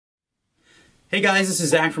Hey guys, this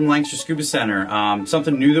is Zach from Lancaster Scuba Center.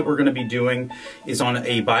 Something new that we're going to be doing is on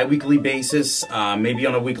a bi-weekly basis, maybe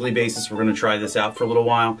on a weekly basis. We're going to try this out for a little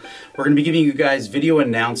while. We're going to be giving you guys video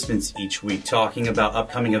announcements each week, talking about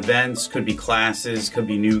upcoming events, could be classes, could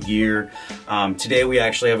be new gear. Today we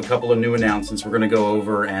actually have a couple of new announcements we're going to go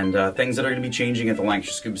over and things that are going to be changing at the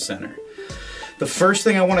Lancaster Scuba Center. The first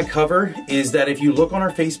thing I want to cover is that if you look on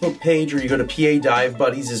our Facebook page or you go to PA Dive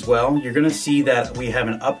Buddies as well, you're going to see that we have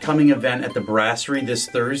an upcoming event at the Brasserie this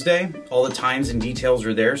Thursday. All the times and details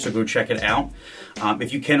are there, so go check it out.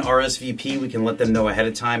 If you can RSVP, we can let them know ahead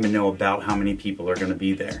of time and know about how many people are going to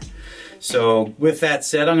be there. So with that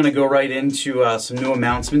said, I'm going to go right into some new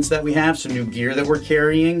announcements that we have, some new gear that we're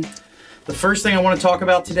carrying. The first thing I want to talk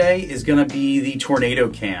about today is going to be the Tornado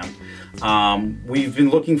Cam. We've been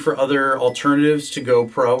looking for other alternatives to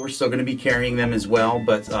GoPro. We're still going to be carrying them as well,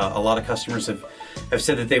 but a lot of customers have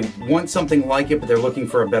said that they want something like it, but they're looking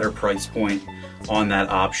for a better price point on that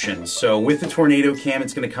option. So with the Tornado Cam,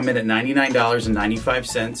 it's going to come in at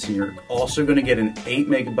 $99.95, and you're also going to get an 8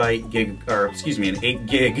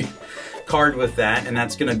 gig card with that, and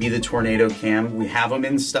that's going to be the Tornado Cam. We have them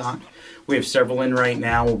in stock. We have several in right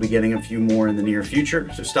now. We'll be getting a few more in the near future.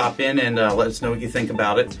 So stop in and let us know what you think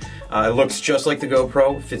about it. It looks just like the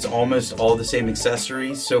GoPro. Fits almost all the same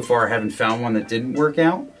accessories. So far I haven't found one that didn't work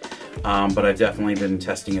out, but I've definitely been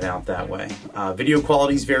testing it out that way. Video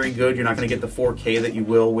quality is very good. You're not going to get the 4K that you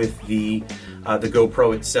will with the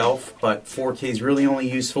GoPro itself, but 4K is really only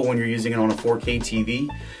useful when you're using it on a 4K TV.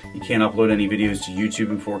 You can't upload any videos to YouTube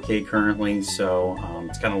in 4K currently, so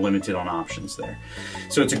it's kind of limited on options there.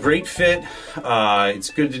 So it's a great fit. It's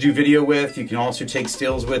good to do video with. You can also take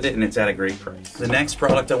stills with it, and it's at a great price. The next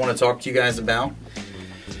product I want to talk to you guys about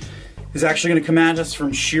is actually going to come at us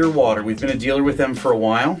from Shearwater. We've been a dealer with them for a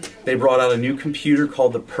while. They brought out a new computer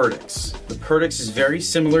called the Perdix. The Perdix is very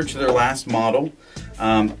similar to their last model.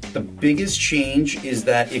 The biggest change is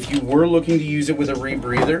that if you were looking to use it with a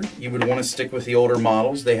rebreather, you would want to stick with the older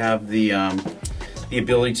models. They have the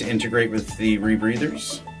ability to integrate with the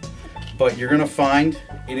rebreathers, but you're going to find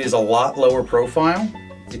it is a lot lower profile.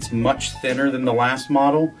 It's much thinner than the last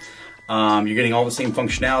model. You're getting all the same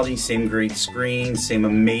functionality, same great screen, same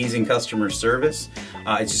amazing customer service.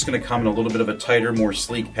 It's just going to come in a little bit of a tighter, more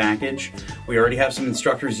sleek package. We already have some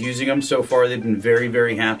instructors using them. So far they've been very,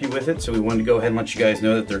 very happy with it, so we wanted to go ahead and let you guys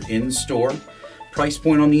know that they're in store. Price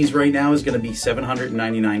point on these right now is going to be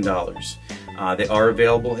 $799. They are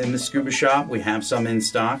available in the Scuba Shop. We have some in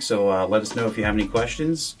stock, so let us know if you have any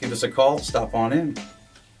questions. Give us a call, stop on in.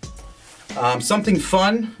 Something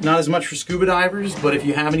fun, not as much for scuba divers, but if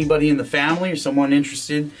you have anybody in the family or someone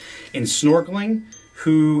interested in snorkeling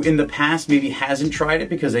who in the past maybe hasn't tried it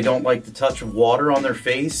because they don't like the touch of water on their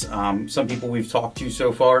face. Some people we've talked to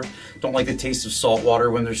so far don't like the taste of salt water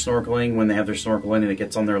when they're snorkeling, when they have their snorkel in and it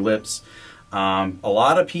gets on their lips. A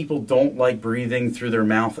lot of people don't like breathing through their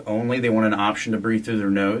mouth only. They want an option to breathe through their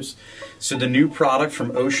nose. So the new product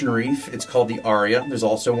from Ocean Reef, it's called the Aria. There's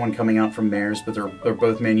also one coming out from theirs, but they're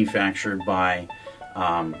both manufactured by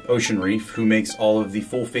Ocean Reef, who makes all of the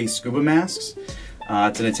full face scuba masks.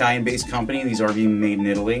 It's an Italian-based company. These are being made in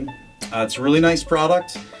Italy. It's a really nice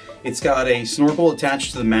product. It's got a snorkel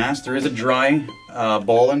attached to the mask. There is a dry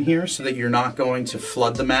ball in here so that you're not going to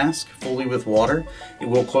flood the mask fully with water. It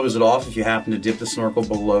will close it off if you happen to dip the snorkel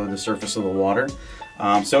below the surface of the water.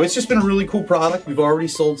 So it's just been a really cool product. We've already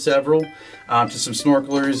sold several to some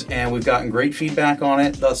snorkelers, and we've gotten great feedback on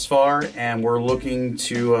it thus far, and we're looking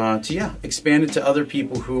to expand it to other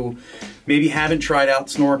people who maybe haven't tried out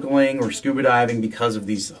snorkeling or scuba diving because of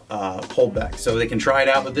these holdbacks. So they can try it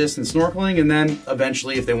out with this and snorkeling, and then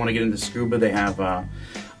eventually if they want to get into scuba, they have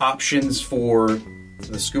options for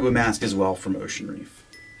the scuba mask as well from Ocean Reef.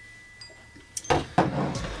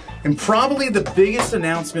 And probably the biggest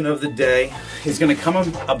announcement of the day is going to come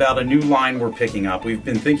about a new line we're picking up. We've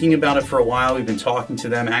been thinking about it for a while. We've been talking to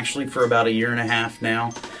them actually for about 1.5 years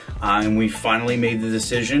now, and we finally made the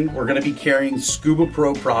decision. We're going to be carrying Scuba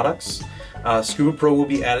Pro products. Scuba Pro will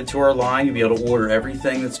be added to our line. You'll be able to order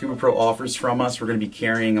everything that Scuba Pro offers from us. We're going to be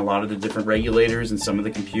carrying a lot of the different regulators and some of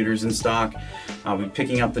the computers in stock. We're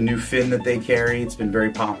picking up the new fin that they carry. It's been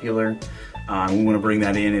very popular. We want to bring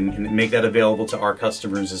that in and make that available to our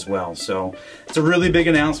customers as well. So it's a really big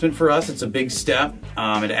announcement for us. It's a big step.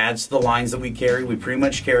 It adds to the lines that we carry. We pretty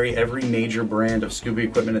much carry every major brand of scuba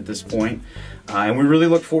equipment at this point. And we really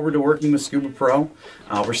look forward to working with Scuba Pro.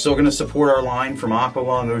 We're still going to support our line from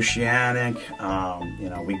Aqualung, Oceanic.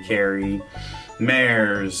 We carry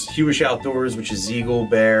Mares, Hewish Outdoors, which is Eagle,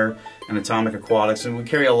 Bear, and Atomic Aquatics. And we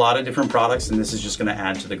carry a lot of different products, and this is just going to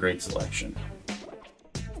add to the great selection.